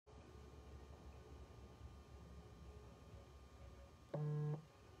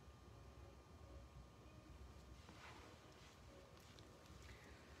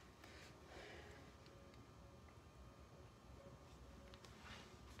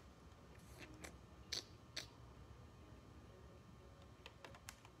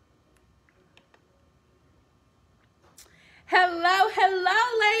Hello,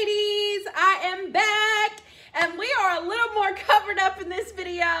 ladies. I am back, and we are a little more covered up in this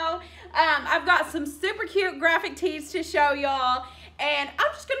video. I've got some super cute graphic tees to show y'all, and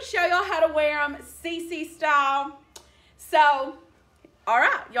I'm just going to show y'all how to wear them CC style. So, all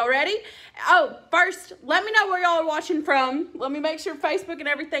right, y'all ready? Oh, first, let me know where y'all are watching from. Let me make sure Facebook and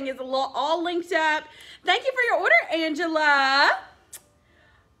everything is all linked up. Thank you for your order, Angela.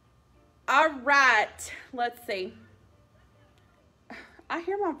 All right, let's see. I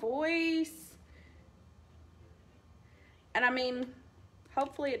hear my voice. And I mean,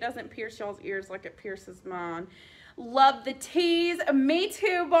 hopefully it doesn't pierce y'all's ears like it pierces mine. Love the tees. Me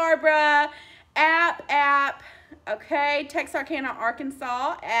too, Barbara. App. Okay, Texarkana,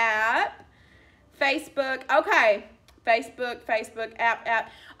 Arkansas. App. Facebook. Okay. Facebook, app.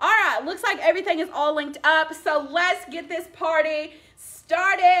 All right, looks like everything is all linked up. So let's get this party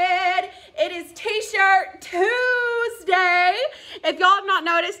started. It is T-shirt Tuesday. If y'all have not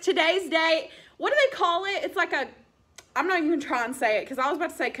noticed, today's date, what do they call it? It's like a, I'm not even gonna try and say it because I was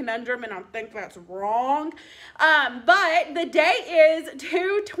about to say conundrum and I think that's wrong. But the date is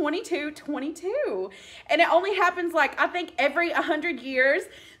 2/22/22, and it only happens like I think every 100 years.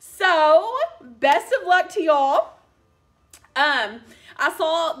 So best of luck to y'all. I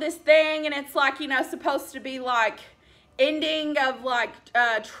saw this thing and it's like, you know, supposed to be like ending of like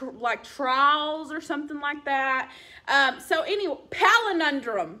trials or something like that. So anyway,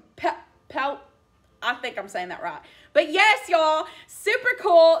 palindrome. I think I'm saying that right. But yes, y'all, super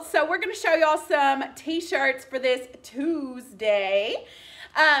cool. So we're going to show y'all some t-shirts for this Tuesday.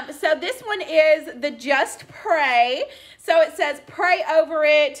 So this one is the Just Pray. So it says pray over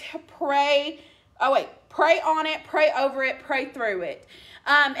it, pray on it, pray over it, pray through it.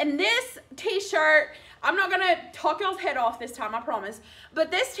 And this t-shirt, I'm not going to talk y'all's head off this time, I promise. But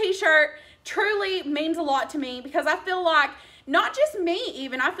this t-shirt truly means a lot to me because I feel like, not just me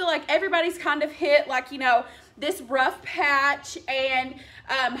even, I feel like everybody's kind of hit like, you know, this rough patch, and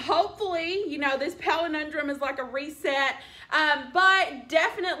hopefully, you know, this palindrome is like a reset. But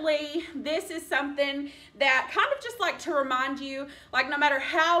definitely this is something that kind of just like to remind you, like no matter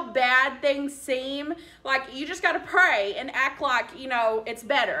how bad things seem, like you just got to pray and act like, you know, it's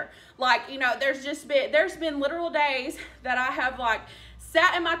better. Like, you know, there's been literal days that I have like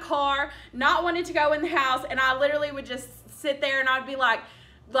sat in my car, not wanting to go in the house, and I literally would just sit there and I'd be like,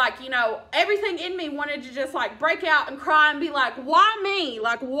 you know, everything in me wanted to just like break out and cry and be like, why me?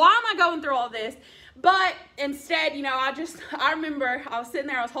 Like, why am I going through all this? But instead, you know, I remember I was sitting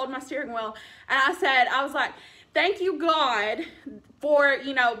there, I was holding my steering wheel, and I was like, thank you, God, for,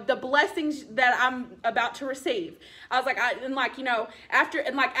 you know, the blessings that I'm about to receive. I was like, you know,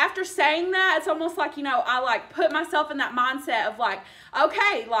 after saying that, it's almost like, you know, I like put myself in that mindset of like,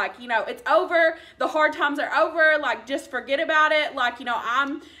 okay, like, you know, it's over. The hard times are over. Like, just forget about it. Like, you know,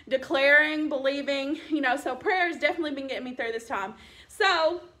 I'm declaring, believing, you know, so prayer has definitely been getting me through this time.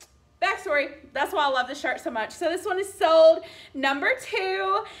 So, backstory, that's why I love this shirt so much. So this one is sold number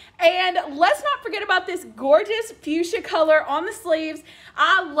 2. And let's not forget about this gorgeous fuchsia color on the sleeves.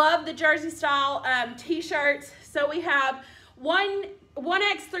 I love the jersey style t-shirts. So we have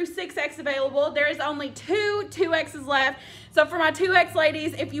 1X through 6X available. There is only 2 2Xs left. So for my 2X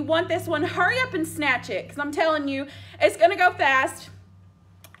ladies, if you want this one, hurry up and snatch it, because I'm telling you, it's going to go fast.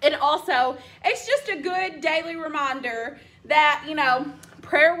 And also, it's just a good daily reminder that, you know,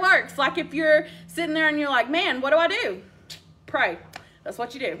 prayer works. Like if you're sitting there and you're like, man, what do I do? Pray. That's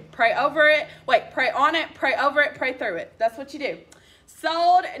what you do. Pray over it. Pray on it. Pray over it. Pray through it. That's what you do.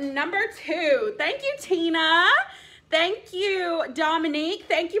 Sold number 2. Thank you, Tina. Thank you, Dominique.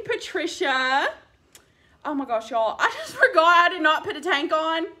 Thank you, Patricia. Oh my gosh, y'all. I just forgot I did not put a tank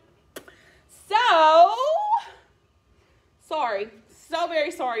on. So, sorry. So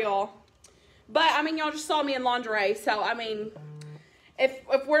very sorry, y'all. But, I mean, y'all just saw me in lingerie. So, I mean, if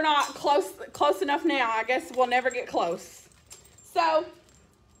we're not close enough now, I guess we'll never get close. So,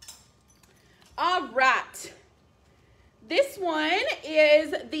 all right. This one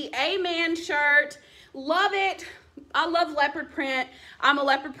is the Amen shirt. Love it. I love leopard print. I'm a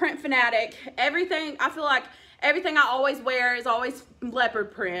leopard print fanatic. I feel like everything I always wear is always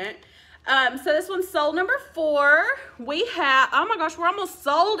leopard print. So this one's sold number 4. We have, oh my gosh, we're almost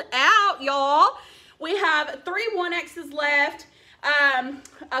sold out, y'all. We have 3 1Xs left,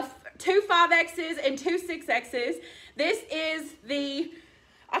 2 5Xs and 2 6Xs. This is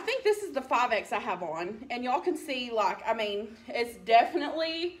I think this is the 5X I have on, and y'all can see, like, I mean, it's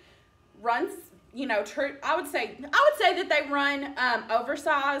definitely runs, you know, true. I would say that they run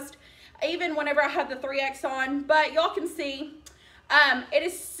oversized, even whenever I have the 3X on, but y'all can see It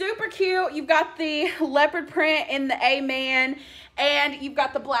is super cute. You've got the leopard print in the Amen, and you've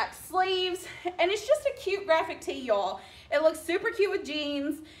got the black sleeves, and it's just a cute graphic tee, y'all. It looks super cute with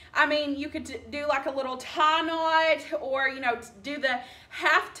jeans. I mean, you could do like a little tie knot, or, you know, do the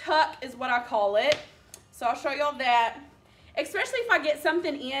half tuck is what I call it. So I'll show y'all that. Especially if I get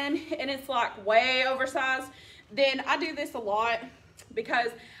something in and it's like way oversized, then I do this a lot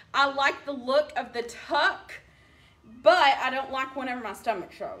because I like the look of the tuck, but I don't like whenever my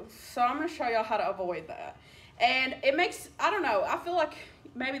stomach shows. So I'm going to show y'all how to avoid that. And it makes, I don't know, I feel like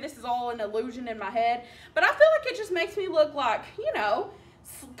maybe this is all an illusion in my head, but I feel like it just makes me look like, you know,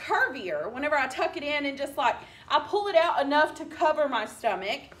 curvier whenever I tuck it in and just like, I pull it out enough to cover my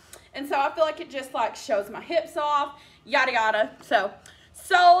stomach. And so I feel like it just like shows my hips off, yada yada. So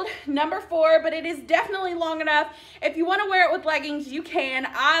sold, number 4, but it is definitely long enough. If you want to wear it with leggings, you can.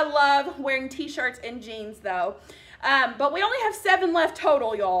 I love wearing t-shirts and jeans though. But we only have 7 left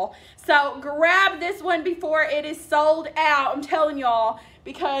total, y'all. So grab this one before it is sold out. I'm telling y'all,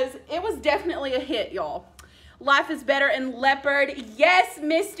 because it was definitely a hit, y'all. Life is better in leopard. Yes,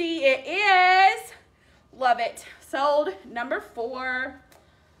 Misty, it is. Love it. Sold, number 4.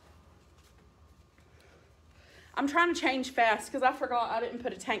 I'm trying to change fast because I forgot I didn't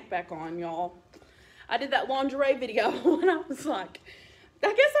put a tank back on, y'all. I did that lingerie video and I was like,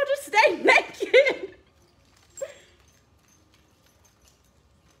 I guess I'll just stay naked.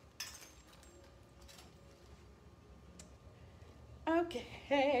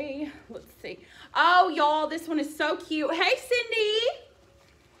 Okay, let's see. Oh, y'all, this one is so cute. Hey, Cindy.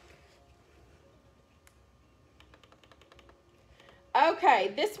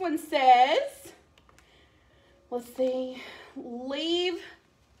 Okay, this one says, let's see, leave,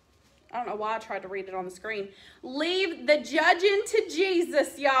 I don't know why I tried to read it on the screen. Leave the judging to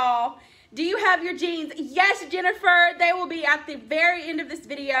Jesus, y'all. Do you have your jeans? Yes, Jennifer. They will be at the very end of this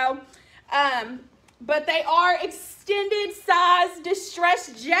video. But they are extended size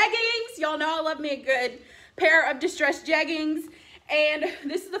distressed jeggings. Y'all know I love me a good pair of distressed jeggings. And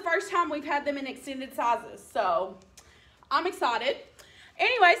this is the first time we've had them in extended sizes. So I'm excited.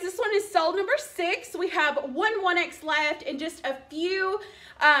 Anyways, this one is sold, number 6. We have 1 1X left and just a few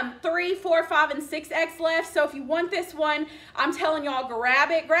 3, 4, 5, and 6X left. So if you want this one, I'm telling y'all,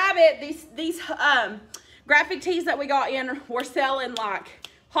 grab it, grab it. These graphic tees that we got in, we're selling like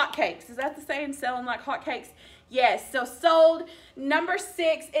hotcakes. Is that the saying? Selling like hotcakes? Yes. So sold, number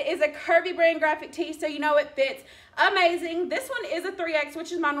 6. It is a Curvy brand graphic tee, so you know it fits amazing. This one is a 3X,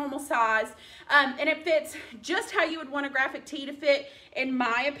 which is my normal size, and it fits just how you would want a graphic tee to fit, in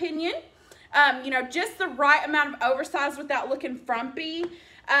my opinion. You know, just the right amount of oversized without looking frumpy.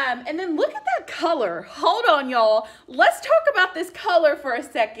 And then look at that color. Hold on, y'all. Let's talk about this color for a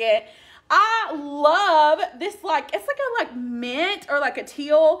second. I love this, like, it's like a like mint or like a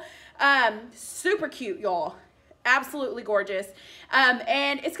teal. Super cute, y'all. Absolutely gorgeous.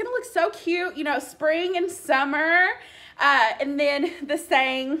 And it's gonna look so cute, you know, spring and summer. And then the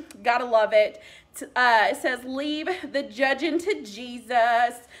saying, gotta love it. It says, leave the judging to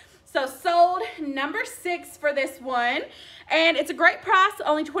Jesus. So sold, number 6 for this one. And it's a great price,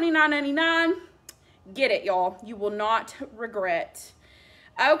 only $29.99. Get it, y'all. You will not regret.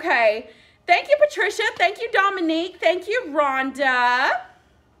 Okay. Thank you, Patricia. Thank you, Dominique. Thank you, Rhonda.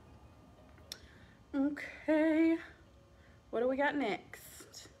 Okay. What do we got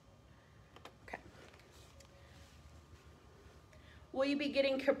next? Okay. Will you be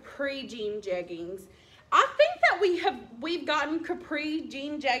getting capri jean jeggings? I think that we've gotten capri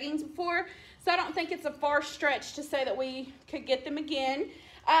jean jeggings before, so I don't think it's a far stretch to say that we could get them again.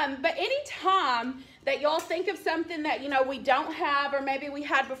 But anytime that y'all think of something that, you know, we don't have, or maybe we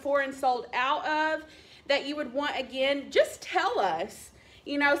had before and sold out of, that you would want again, just tell us,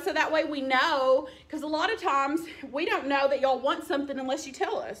 you know, so that way we know, because a lot of times we don't know that y'all want something unless you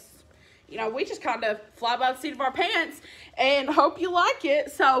tell us. You know, we just kind of fly by the seat of our pants and hope you like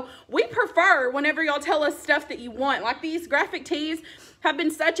it. So we prefer whenever y'all tell us stuff that you want. Like these graphic tees have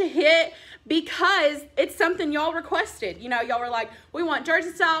been such a hit because it's something y'all requested. You know, y'all were like, we want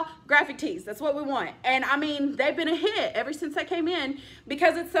jersey style graphic tees. That's what we want. And I mean, they've been a hit ever since they came in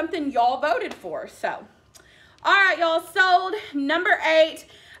because it's something y'all voted for. So, all right, y'all, sold, number 8.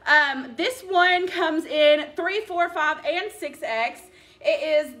 This one comes in 3, 4, 5, and 6X.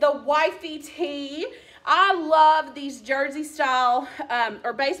 It is the wifey tee. I love these jersey style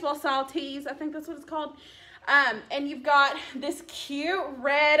or baseball style tees. I think that's what it's called. And you've got this cute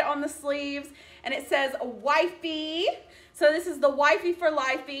red on the sleeves, and it says wifey. So this is the wifey for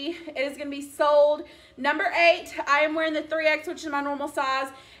lifey. It is going to be sold, number 8. I am wearing the 3X, which is my normal size.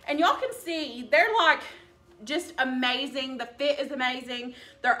 And y'all can see they're like just amazing. The fit is amazing.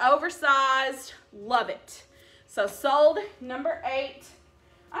 They're oversized. Love it. So sold number 8.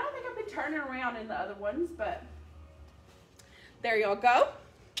 I don't think I've been turning around in the other ones, but there y'all go.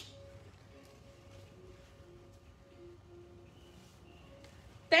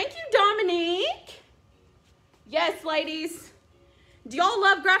 Thank you, Dominique. Yes, ladies. Do y'all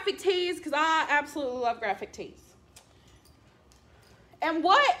love graphic tees? Because I absolutely love graphic tees. And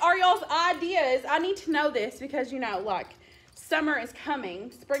what are y'all's ideas? I need to know this because, you know, like, summer is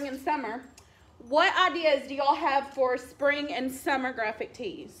coming, spring and summer. What ideas do y'all have for spring and summer graphic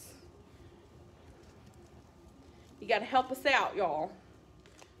tees? You got to help us out, y'all,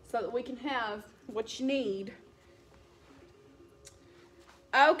 so that we can have what you need.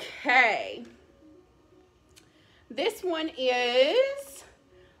 Okay. This one is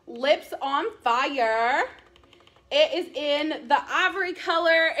Lips on Fire. It is in the ivory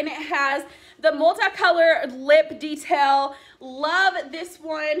color and it has the multicolored lip detail. Love this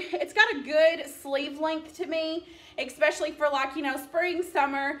one. It's got a good sleeve length to me, especially for, like, you know, spring,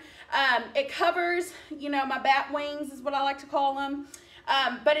 summer. It covers, you know, my bat wings is what I like to call them.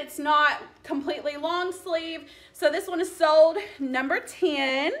 But it's not completely long sleeve. So this one is sold number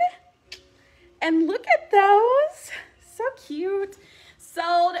 10. And look at those. So cute.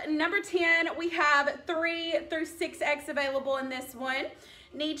 Sold number 10. We have 3 through 6X available in this one.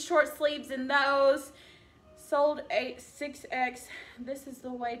 Need short sleeves in those. Sold 6X. This is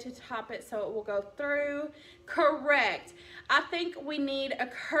the way to top it so it will go through. Correct. I think we need a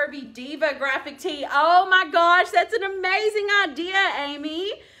Curvy Diva graphic tee. Oh my gosh, that's an amazing idea,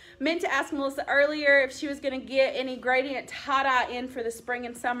 Amy. Meant to ask Melissa earlier if she was going to get any gradient tie-dye in for the spring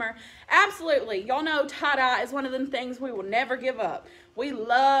and summer. Absolutely. Y'all know tie-dye is one of them things we will never give up. We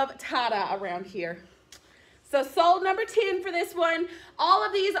love tie-dye around here. So sold number 10 for this one. All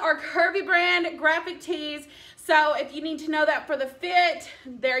of these are Curvy brand graphic tees. So if you need to know that for the fit,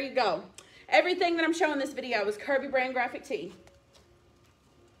 there you go. Everything that I'm showing this video is Curvy brand graphic tee.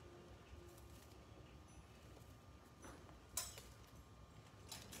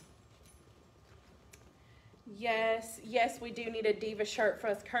 Yes, we do need a Diva shirt for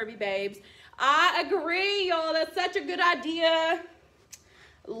us Curvy babes. I agree, y'all. That's such a good idea.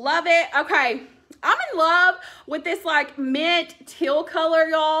 Love it. Okay, I'm in love with this, like, mint teal color,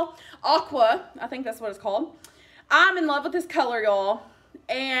 y'all. Aqua, I think that's what it's called. I'm in love with this color, y'all.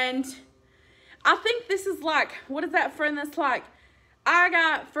 And I think this is like, what is that friend that's like, I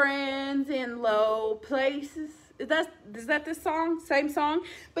got friends in low places. Is that this song? Same song?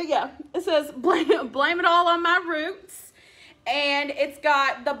 But yeah, it says blame it all on my roots. And it's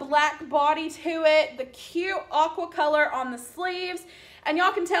got the black body to it, the cute aqua color on the sleeves. And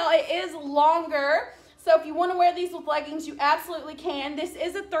y'all can tell it is longer. So if you want to wear these with leggings, you absolutely can. This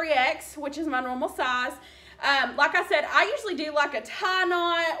is a 3X, which is my normal size. Like I said, I usually do like a tie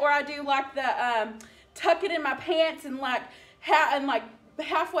knot, or I do like the tuck it in my pants and like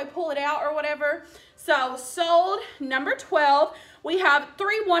halfway pull it out or whatever. So sold number 12. We have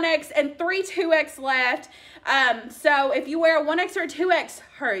 3 1X and 3 2X left. So if you wear a 1X or a 2X,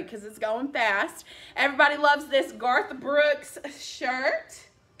 hurry because it's going fast. Everybody loves this Garth Brooks shirt.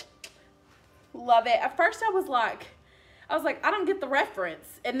 Love it. At first I was like, I don't get the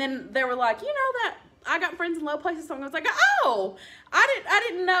reference. And then they were like, you know that I got friends in low places song. I was like, oh, I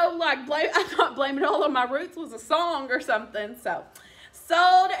didn't know, like, I thought Blame It All on My Roots was a song or something. So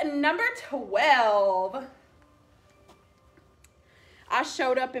sold number 12. I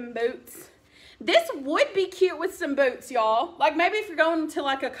showed up in boots. This would be cute with some boots, y'all. Like, maybe if you're going to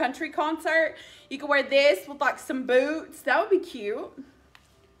like a country concert, you could wear this with like some boots. That would be cute.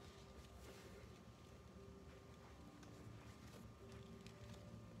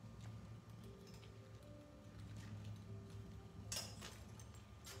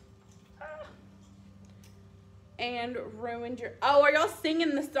 And ruined your, oh, are y'all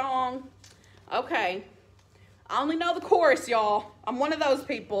singing the song? Okay. I only know the chorus, y'all. I'm one of those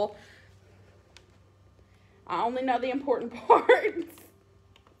people. I only know the important parts.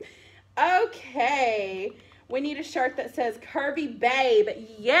 Okay. We need a shirt that says Curvy Babe.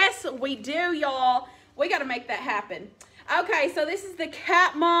 Yes, we do, y'all. We got to make that happen. Okay, so this is the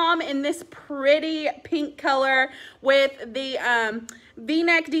Cat Mom in this pretty pink color with the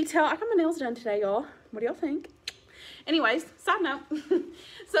V-neck detail. I got my nails done today, y'all. What do y'all think? Anyways, side note.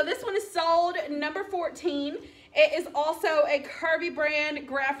 So this one is sold number 14. It is also a Curvy brand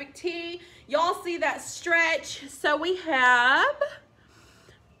graphic tee. Y'all see that stretch. So we have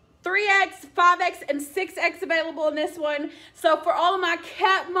 3X, 5X, and 6X available in this one. So for all of my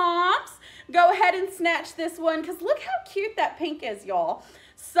cat moms, go ahead and snatch this one because look how cute that pink is, y'all.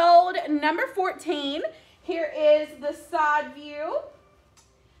 Sold number 14. Here is the side view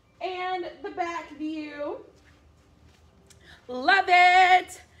and the back view. Love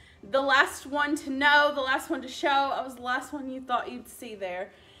it. The last one to know, the last one to show. I was the last one you thought you'd see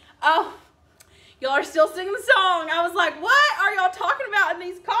there. Oh, y'all are still singing the song. I was like, what are y'all talking about in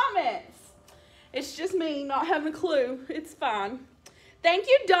these comments? It's just me not having a clue. It's fine. Thank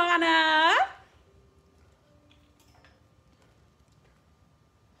you, Donna.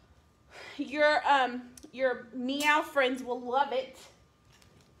 Your meow friends will love it.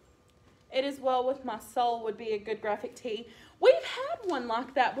 It is well with my soul would be a good graphic tee. We've had one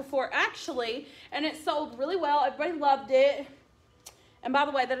like that before, actually, and it sold really well. Everybody loved it. And by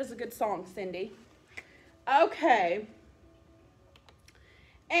the way, that is a good song, Cindy. Okay.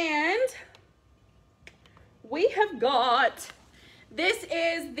 And we have got, this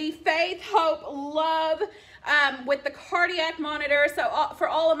is the Faith, Hope, Love with the cardiac monitor. So for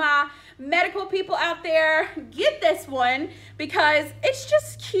all of my medical people out there, get this one because it's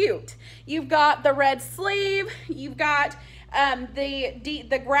just cute. You've got the red sleeve, you've got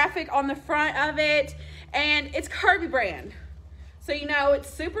the graphic on the front of it, and it's Curvy brand. So you know it's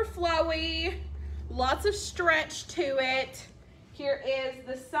super flowy, lots of stretch to it. Here is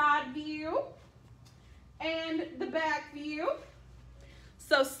the side view and the back view.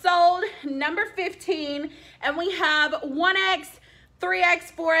 So sold number 15, and we have 1X,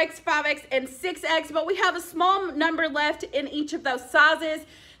 3X, 4X, 5X, and 6X, but we have a small number left in each of those sizes.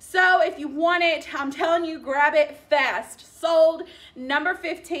 So if you want it, I'm telling you, grab it fast. Sold number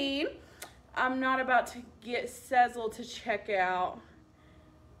 15. I'm not about to get Cecil to check out.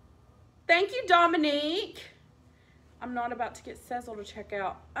 Thank you, Dominique. I'm not about to get Cecil to check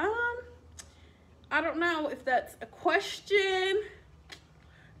out. I don't know if that's a question.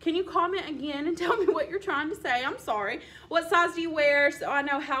 Can you comment again and tell me what you're trying to say? I'm sorry. What size do you wear so I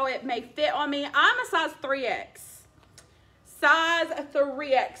know how it may fit on me? I'm a size 3X. Size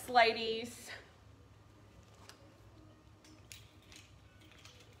 3X, ladies.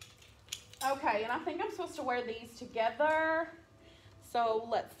 Okay, and I think I'm supposed to wear these together. So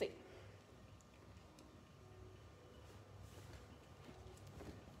let's see.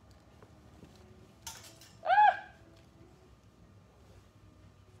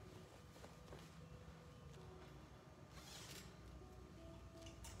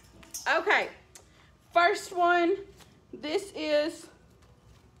 Okay, first one, this is,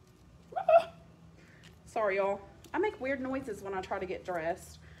 sorry y'all, I make weird noises when I try to get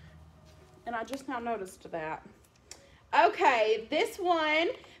dressed, and I just now noticed that. Okay, this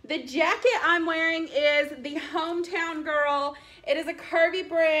one, the jacket I'm wearing is the Hometown Girl. It is a Curvy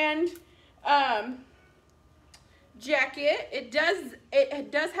brand jacket. It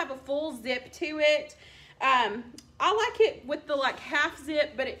does have a full zip to it. I like it with the like half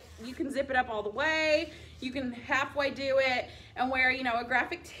zip, but you can zip it up all the way. You can halfway do it and wear, you know, a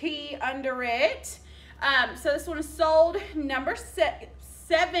graphic tee under it. So this one is sold number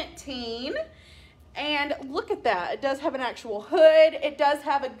 17. And look at that. It does have an actual hood. It does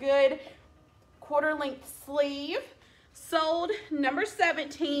have a good quarter length sleeve. Sold number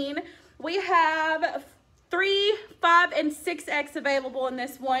 17. We have 3, 5, and 6X available in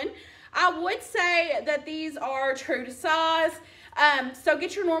this one. I would say that these are true to size. So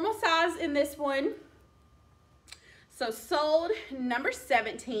get your normal size in this one. So sold number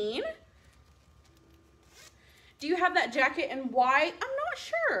 17. Do you have that jacket in white? I'm not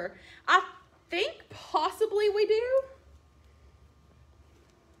sure. I think possibly we do.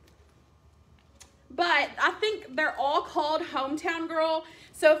 But I think they're all called Hometown Girl.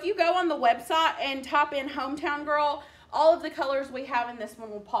 So if you go on the website and type in Hometown Girl, all of the colors we have in this one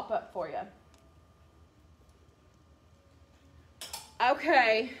will pop up for you.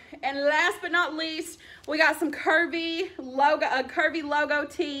 Okay, and last but not least, we got some Curvy logo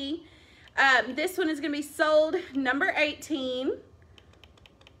tee. This one is going to be sold number 18.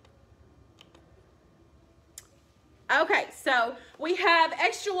 Okay, so we have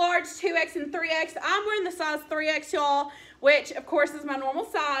extra large, 2X, and 3X. I'm wearing the size 3X, y'all, which of course is my normal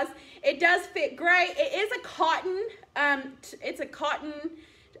size. It does fit great. It is a cotton, it's a cotton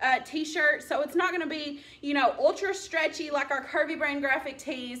t-shirt, so it's not gonna be, you know, ultra stretchy like our Curvy brand graphic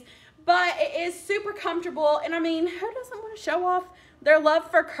tees, but it is super comfortable. And I mean, who doesn't want to show off their love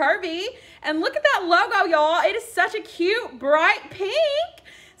for Curvy? And look at that logo, y'all. It is such a cute, bright pink.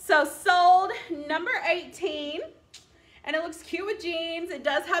 So sold number 18. And it looks cute with jeans. It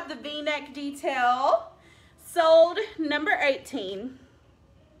does have the V-neck detail. Sold number 18.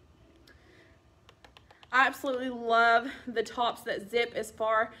 I absolutely love the tops that zip as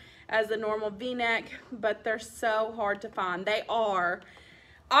far as the normal V-neck, but they're so hard to find. They are.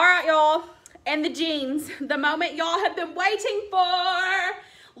 All right, y'all. and the jeans, the moment y'all have been waiting for.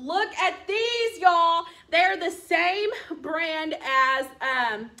 Look at these, y'all. They're the same brand as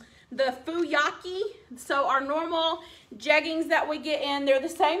the Fuyaki. So our normal jeggings that we get in, they're the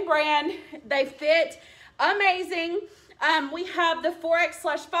same brand. They fit amazing. We have the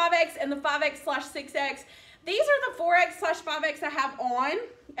 4X/5X and the 5X/6X. These are the 4X/5X I have on,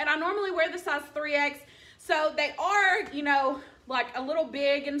 and I normally wear the size 3X. So they are, you know, like a little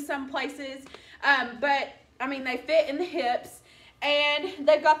big in some places, but I mean, they fit in the hips. And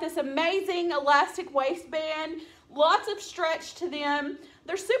they've got this amazing elastic waistband, lots of stretch to them.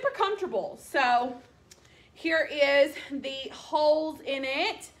 They're super comfortable. So here is the holes in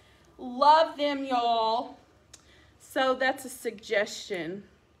it. Love them, y'all. So that's a suggestion.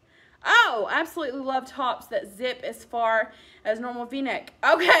 Oh, absolutely love tops that zip as far as normal V-neck.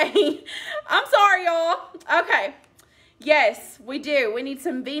 Okay, I'm sorry, y'all. Okay, yes, we do. We need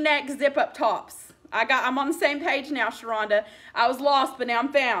some V-neck zip-up tops. I'm on the same page now, Sharonda. I was lost, but now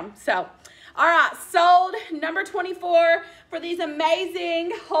I'm found. So, all right, sold number 24 for these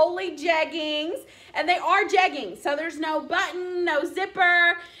amazing Holy jeggings. And they are jeggings, so there's no button, no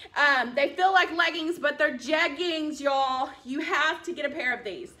zipper. They feel like leggings, but they're jeggings, y'all. You have to get a pair of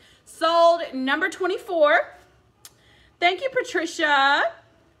these. Sold number 24. Thank you, Patricia.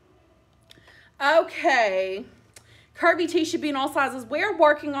 Okay. Curvy tees should be in all sizes. We're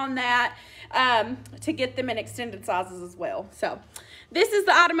working on that to get them in extended sizes as well. So this is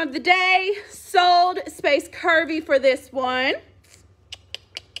the item of the day. Sold space curvy for this one.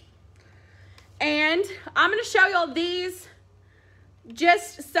 And I'm going to show y'all these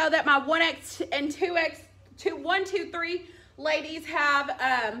just so that my 1X and 2X, 1, 2, 3 ladies have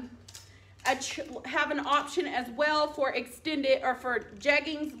an option as well for extended or for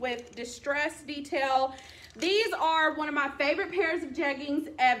jeggings with distress detail. These are one of my favorite pairs of jeggings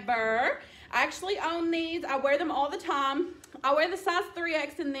ever. I actually own these. I wear them all the time. I wear the size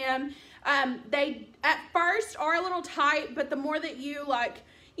 3X in them. They at first are a little tight, but the more that you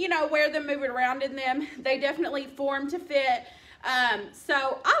wear them, move it around in them, they definitely form to fit.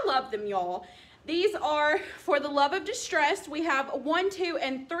 So I love them, y'all. These are for the love of distressed. We have 1, 2,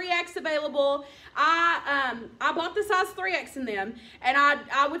 and 3X available. I bought the size 3X in them, and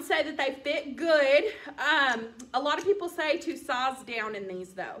I would say that they fit good. A lot of people say to size down in these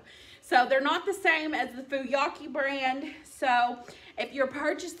though. So they're not the same as the Fuyaki brand. So if you're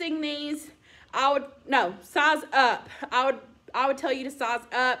purchasing these, size up. I would tell you to size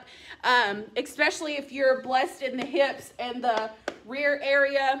up, especially if you're blessed in the hips and the rear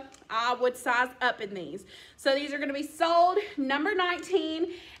area. I would size up in these. So these are going to be sold number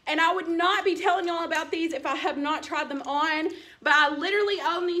 19, and I would not be telling y'all about these if I have not tried them on, but I literally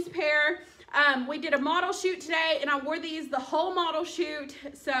own these pair. We did a model shoot today, and I wore these the whole model shoot.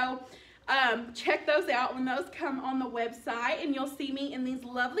 So check those out when those come on the website, and you'll see me in these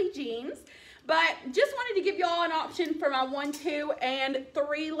lovely jeans. But just wanted to give y'all an option for my 1, 2, and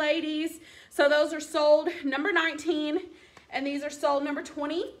 3 ladies. So those are sold number 19, and these are sold number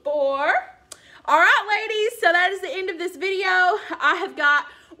 24. All right, ladies, so that is the end of this video. I have got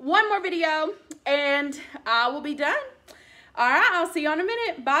one more video, and I will be done. All right, I'll see you in a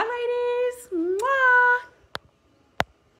minute. Bye, ladies.